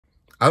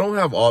I don't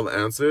have all the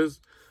answers,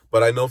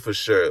 but I know for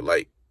sure,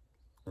 like,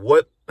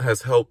 what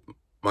has helped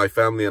my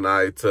family and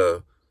I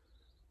to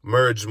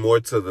merge more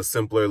to the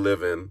simpler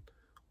living,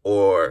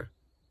 or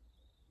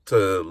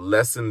to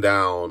lessen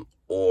down,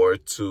 or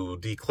to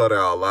declutter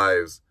our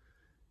lives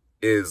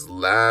is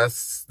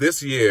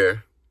this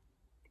year,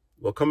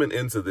 well, coming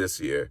into this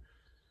year,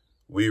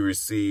 we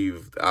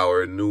received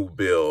our new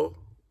bill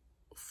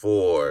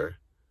for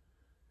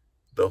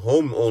the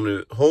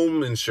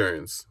home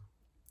insurance.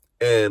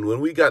 And when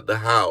we got the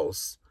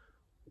house,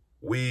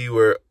 we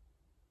were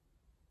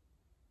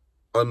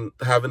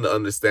having the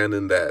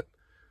understanding that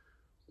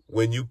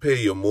when you pay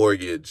your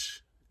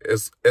mortgage,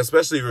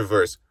 especially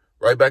reverse,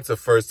 right back to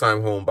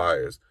first-time home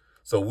buyers.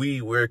 So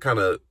we're kind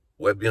of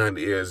wet behind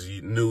the ears,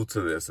 new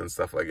to this and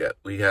stuff like that.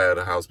 We had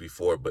a house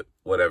before, but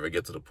whatever,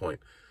 get to the point.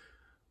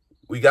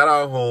 We got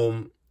our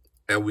home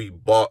and we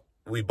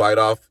bite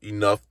off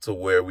enough to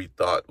where we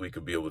thought we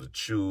could be able to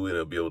chew and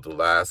it'll be able to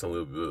last and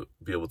we'll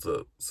be able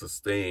to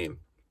sustain.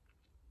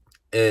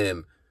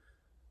 And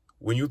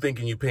when you're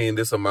thinking you're paying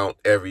this amount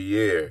every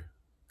year,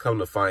 come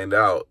to find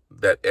out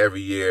that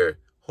every year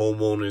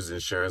homeowners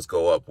insurance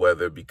go up,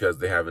 whether because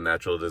they have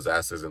natural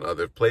disasters in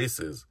other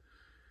places.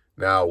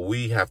 Now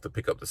we have to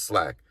pick up the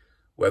slack,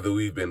 whether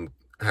we've been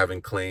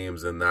having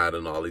claims and not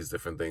and all these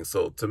different things.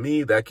 So to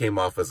me, that came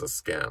off as a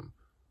scam.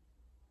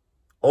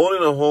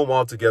 Owning a home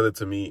altogether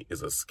to me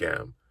is a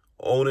scam.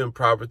 Owning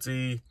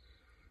property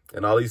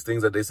and all these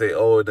things that they say,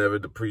 oh, it never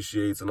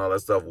depreciates and all that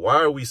stuff. Why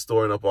are we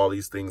storing up all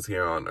these things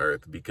here on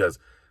earth? Because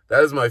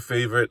that is my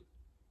favorite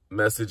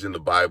message in the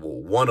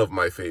Bible. One of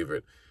my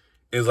favorite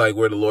is like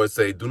where the Lord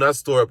say, do not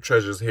store up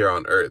treasures here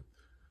on earth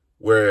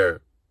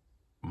where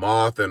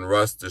moth and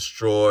rust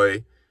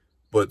destroy,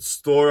 but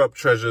store up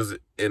treasures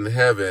in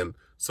heaven,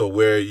 so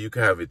where you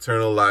can have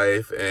eternal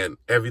life and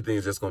everything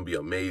is just going to be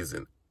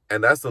amazing.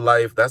 And that's the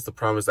life, that's the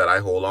promise that I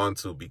hold on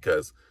to,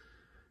 because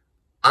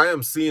I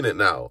am seeing it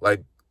now.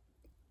 Like,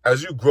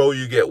 as you grow,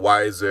 you get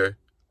wiser.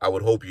 I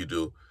would hope you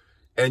do.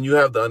 And you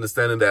have the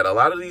understanding that a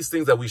lot of these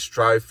things that we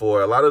strive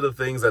for, a lot of the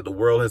things that the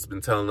world has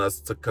been telling us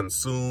to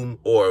consume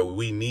or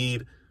we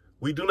need,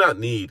 we do not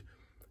need.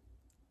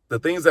 The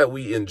things that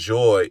we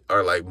enjoy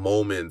are like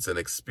moments and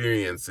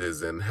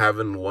experiences and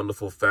having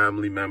wonderful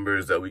family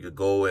members that we could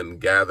go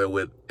and gather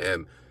with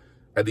and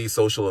at these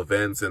social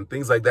events and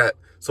things like that.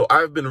 So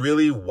I've been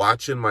really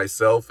watching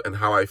myself and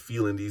how I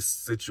feel in these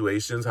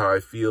situations, how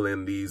I feel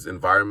in these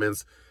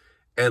environments,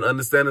 and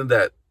understanding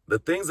that the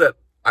things that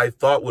I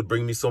thought would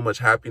bring me so much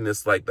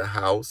happiness, like the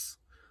house,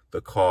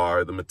 the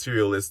car, the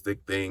materialistic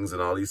things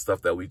and all these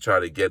stuff that we try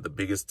to get, the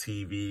biggest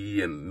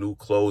TV and new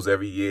clothes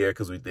every year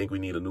because we think we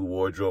need a new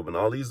wardrobe and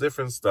all these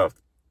different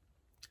stuff.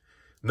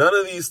 None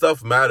of these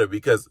stuff matter,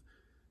 because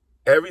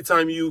every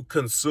time you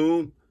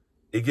consume,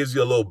 it gives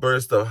you a little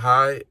burst of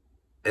high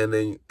and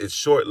then it's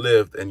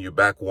short-lived and you're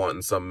back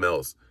wanting something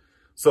else.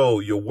 So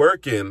you're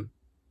working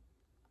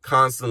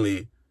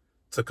constantly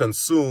to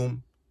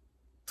consume,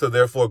 to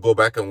therefore go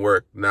back and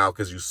work now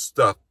because you're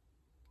stuck,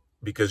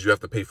 because you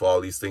have to pay for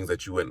all these things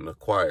that you went and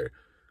acquired.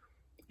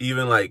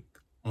 Even like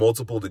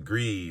multiple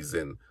degrees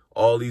and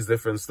all these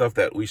different stuff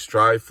that we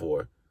strive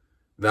for.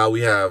 Now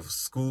we have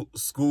school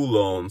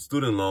loans,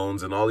 student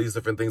loans, and all these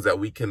different things that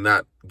we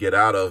cannot get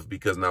out of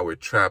because now we're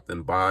trapped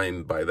and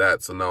bind by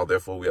that. So now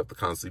therefore we have to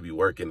constantly be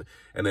working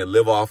and then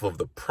live off of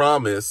the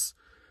promise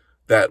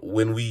that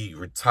when we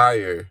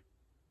retire,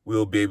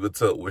 we'll be able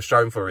to, we're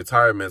striving for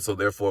retirement. So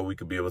therefore we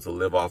could be able to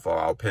live off of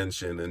our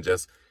pension and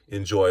just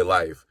enjoy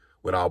life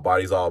when our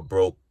bodies all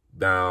broke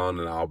down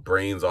and our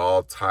brains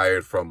all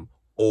tired from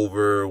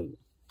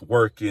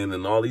overworking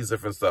and all these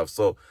different stuff.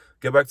 So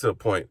get back to the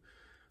point.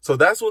 So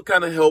that's what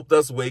kind of helped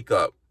us wake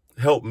up,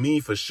 helped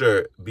me for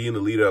sure, being the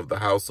leader of the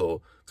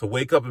household, to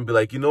wake up and be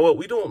like, you know what?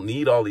 We don't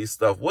need all these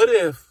stuff. What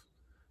if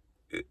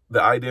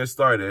the idea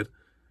started,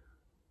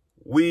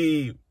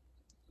 we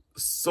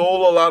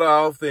sold a lot of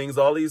our things,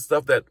 all these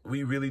stuff that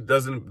we really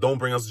don't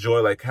bring us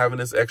joy, like having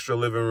this extra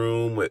living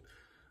room with,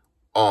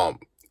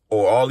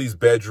 or all these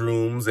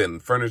bedrooms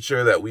and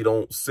furniture that we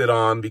don't sit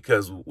on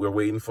because we're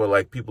waiting for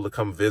like people to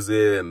come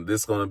visit and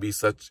this is going to be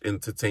such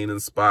entertaining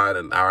spot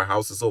and our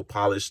house is so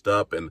polished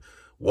up and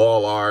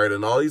wall art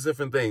and all these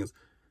different things.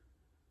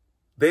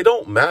 They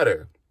don't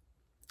matter.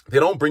 They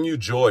don't bring you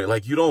joy.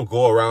 Like, you don't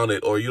go around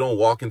it or you don't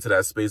walk into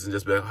that space and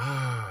just be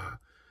like,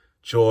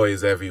 joy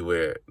is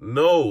everywhere.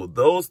 No,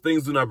 those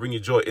things do not bring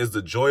you joy. It's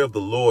the joy of the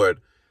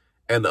Lord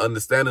and the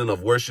understanding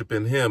of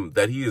worshiping him,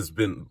 that he has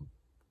been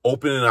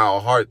opening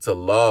our heart to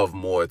love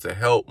more, to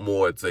help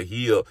more, to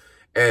heal.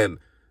 And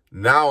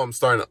now I'm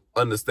starting to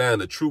understand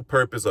the true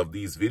purpose of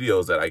these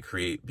videos that I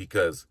create,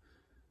 because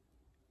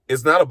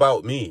it's not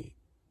about me.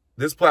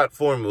 This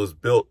platform was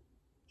built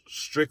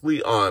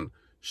strictly on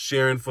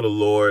sharing for the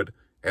Lord.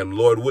 And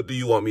Lord, what do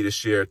you want me to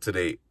share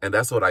today? And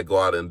that's what I go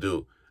out and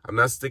do. I'm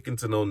not sticking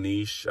to no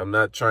niche. I'm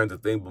not trying to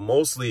think, but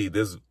mostly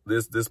this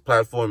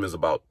platform is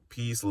about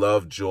peace,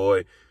 love,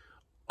 joy,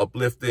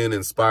 uplifting,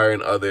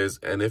 inspiring others.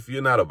 And if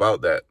you're not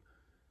about that,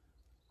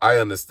 I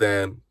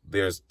understand.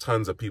 there's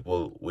tons of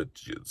people with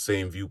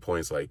same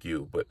viewpoints like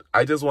you. But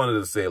I just wanted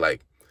to say,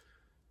 like,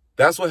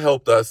 that's what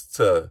helped us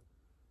to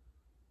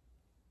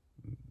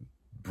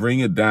bring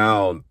it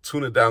down,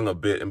 tune it down a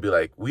bit, and be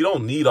like, we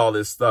don't need all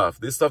this stuff.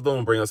 This stuff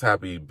don't bring us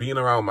happy. Being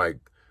around my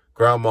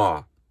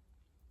grandma,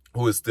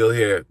 who is still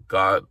here,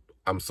 God,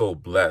 I'm so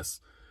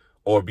blessed.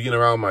 Or being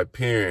around my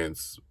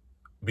parents,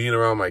 being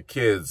around my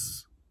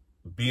kids,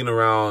 being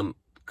around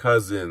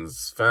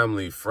cousins,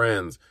 family,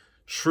 friends,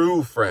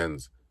 true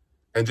friends,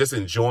 and just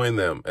enjoying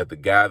them at the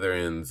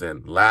gatherings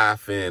and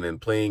laughing and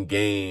playing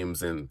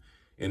games and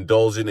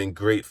indulging in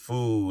great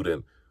food,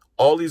 and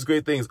all these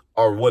great things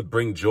are what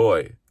bring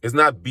joy. It's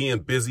not being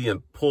busy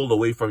and pulled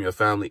away from your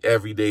family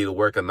every day to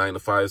work a 9 to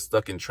 5,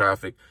 stuck in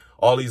traffic,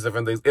 all these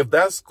different things. If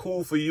that's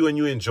cool for you and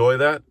you enjoy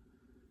that,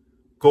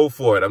 go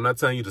for it. I'm not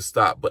telling you to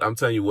stop, but I'm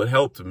telling you what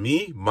helped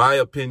me, my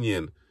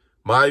opinion,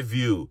 my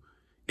view,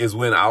 is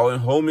when our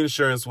home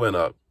insurance went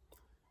up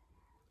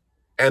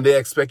and they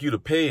expect you to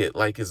pay it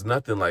like it's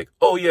nothing. Like,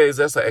 oh yeah,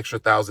 that's an extra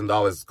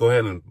 $1,000. Go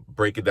ahead and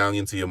break it down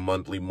into your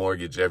monthly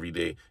mortgage every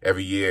day,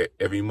 every year,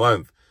 every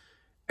month.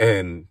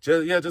 And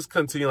just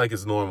continue like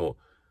it's normal.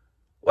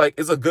 Like,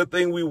 it's a good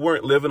thing we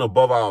weren't living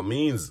above our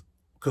means,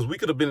 because we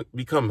could have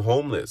become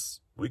homeless.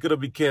 We could have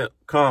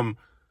become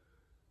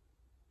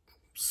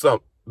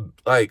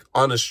like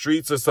on the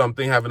streets or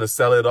something, having to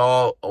sell it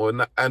all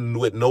and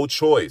with no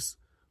choice.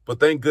 But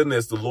thank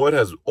goodness the Lord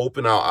has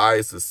opened our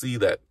eyes to see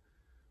that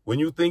when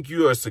you think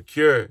you are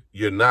secure,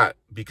 you're not,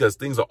 because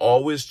things are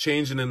always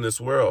changing in this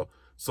world.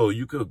 So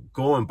you could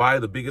go and buy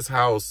the biggest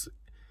house,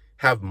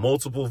 have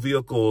multiple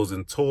vehicles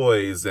and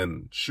toys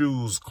and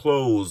shoes,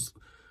 clothes,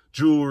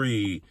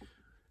 jewelry,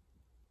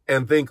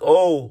 and think,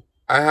 oh,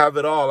 I have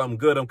it all. I'm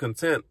good. I'm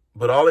content.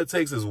 But all it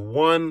takes is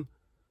one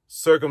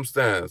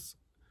circumstance.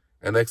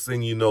 And next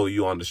thing you know,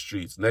 you're on the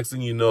streets. Next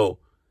thing you know,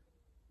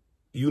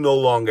 you no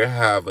longer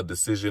have a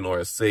decision or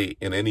a say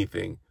in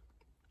anything.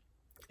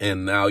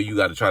 And now you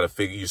got to try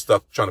to you're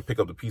stuck trying to pick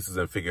up the pieces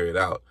and figure it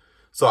out.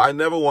 So I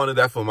never wanted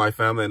that for my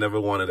family. I never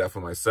wanted that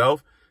for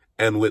myself.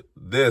 And with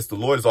this, the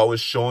Lord is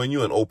always showing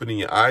you and opening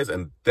your eyes.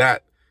 And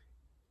that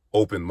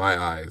opened my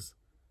eyes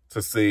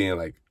to seeing,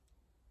 like,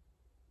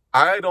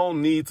 I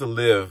don't need to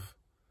live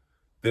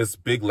this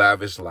big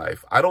lavish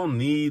life. I don't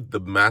need the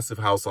massive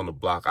house on the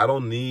block. I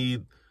don't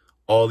need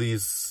all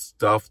these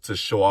stuff to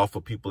show off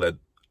for people that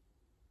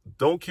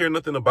don't care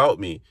nothing about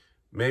me.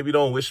 Maybe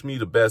don't wish me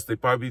the best. They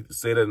probably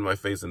say that in my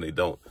face and they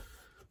don't.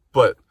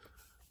 But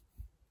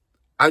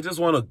I just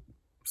want a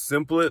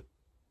simpler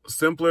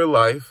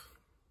life.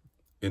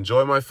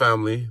 Enjoy my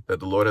family that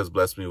the Lord has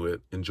blessed me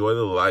with. Enjoy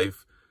the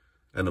life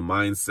and the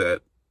mindset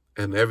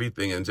and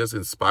everything, and just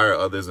inspire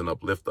others and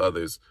uplift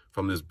others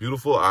from this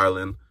beautiful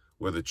island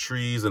where the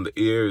trees and the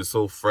air is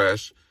so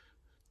fresh,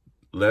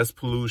 less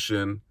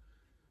pollution.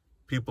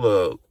 People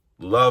are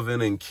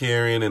loving and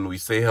caring, and we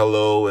say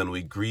hello and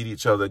we greet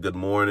each other good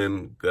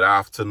morning, good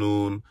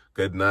afternoon,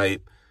 good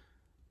night.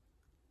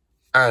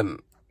 And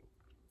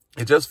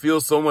it just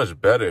feels so much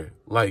better.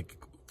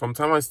 Like, from the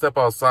time I step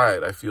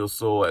outside, I feel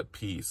so at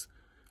peace.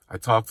 I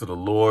talk to the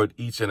Lord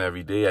each and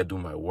every day. I do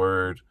my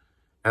word.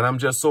 And I'm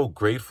just so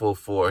grateful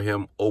for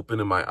him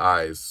opening my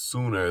eyes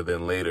sooner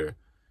than later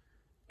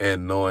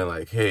and knowing,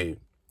 like, hey,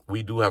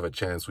 we do have a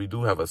chance. We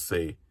do have a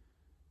say.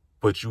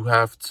 But you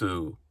have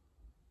to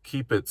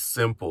keep it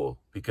simple,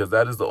 because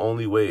that is the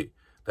only way.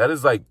 That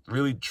is, like,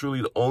 really,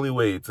 truly the only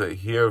way to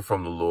hear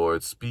from the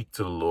Lord, speak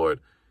to the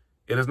Lord.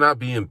 It is not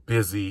being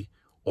busy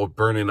or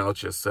burning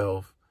out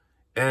yourself.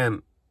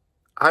 And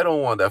I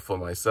don't want that for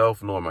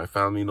myself, nor my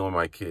family, nor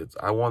my kids.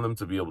 I want them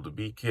to be able to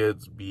be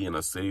kids, be in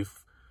a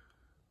safe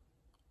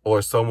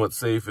or somewhat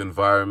safe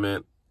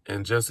environment,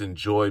 and just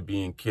enjoy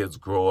being kids,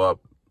 grow up.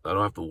 I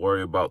don't have to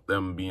worry about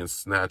them being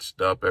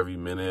snatched up every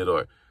minute,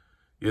 or,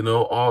 you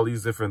know, all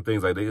these different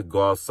things. Like, they could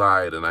go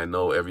outside and I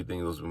know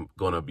everything is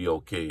going to be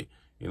okay.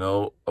 You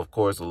know, of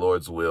course, the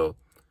Lord's will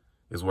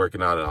is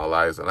working out in our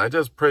lives. And I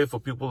just pray for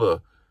people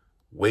to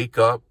wake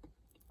up,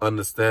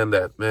 understand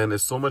that, man,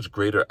 there's so much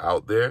greater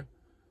out there.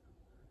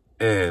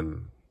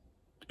 And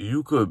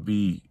you could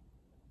be,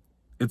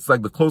 it's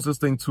like the closest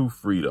thing to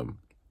freedom.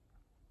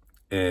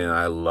 And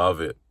I love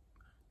it.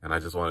 And I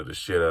just wanted to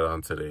share that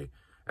on today.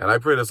 And I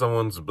pray that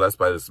someone's blessed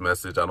by this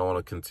message. I don't want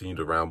to continue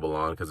to ramble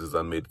on because it's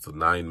made it to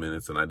 9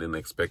 minutes and I didn't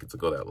expect it to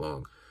go that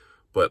long.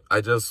 But I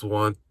just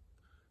want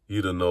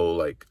you to know,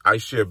 like, I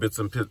share bits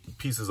and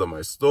pieces of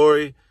my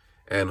story,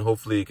 and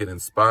hopefully it can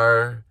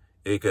inspire.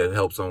 It can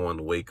help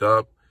someone wake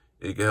up.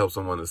 It can help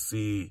someone to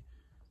see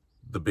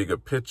the bigger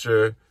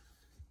picture.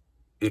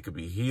 It could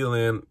be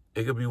healing.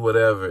 It could be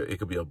whatever. It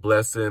could be a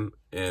blessing.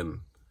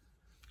 And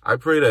I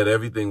pray that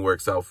everything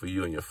works out for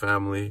you and your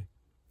family.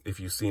 If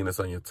you've seen this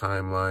on your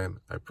timeline,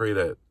 I pray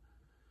that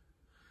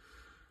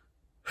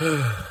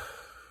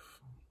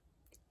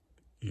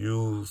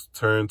you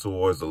turn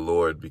towards the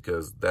Lord,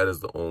 because that is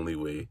the only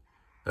way.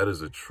 That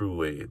is a true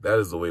way. That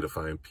is the way to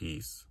find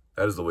peace.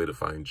 That is the way to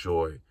find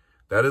joy.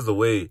 That is the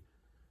way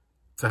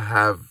to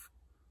have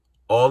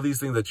all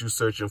these things that you're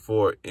searching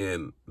for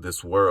in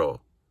this world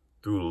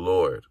through the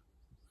Lord.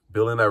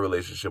 building that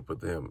relationship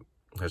with him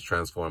has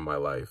transformed my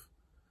life.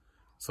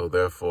 So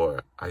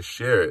therefore, I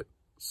share it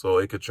so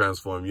it could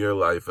transform your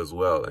life as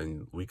well.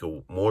 And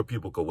more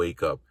people could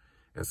wake up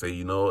and say,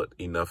 you know what?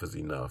 Enough is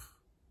enough.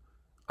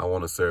 I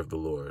want to serve the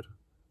Lord.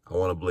 I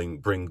want to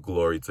bring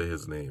glory to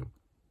his name.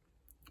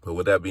 But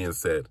with that being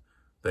said,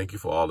 thank you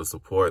for all the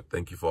support.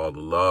 Thank you for all the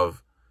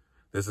love.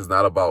 This is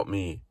not about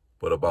me,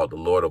 but about the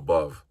Lord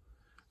above.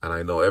 And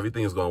I know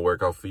everything is going to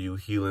work out for you.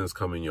 Healing is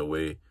coming your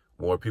way.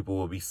 More people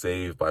will be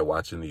saved by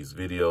watching these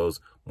videos.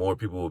 More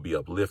people will be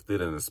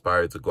uplifted and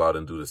inspired to go out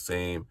and do the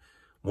same.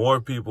 More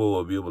people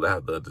will be able to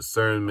have the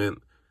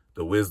discernment,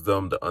 the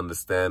wisdom, the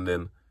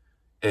understanding,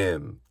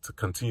 and to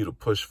continue to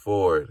push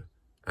forward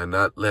and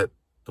not let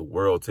the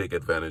world take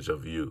advantage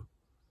of you.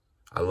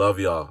 I love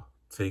y'all.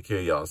 Take care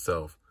of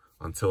yourself.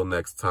 Until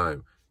next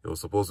time. It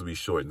was supposed to be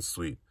short and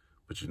sweet,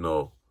 but you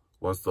know,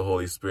 once the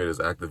Holy Spirit is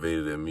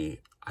activated in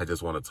me, I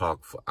just want to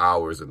talk for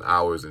hours and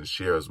hours and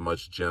share as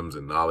much gems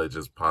and knowledge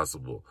as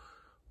possible.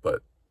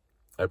 But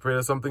I pray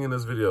that something in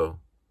this video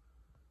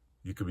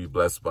you could be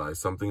blessed by.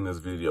 Something in this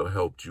video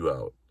helped you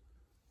out.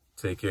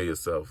 Take care of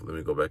yourself. Let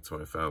me go back to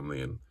my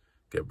family and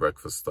get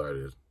breakfast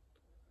started.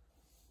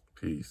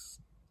 Peace.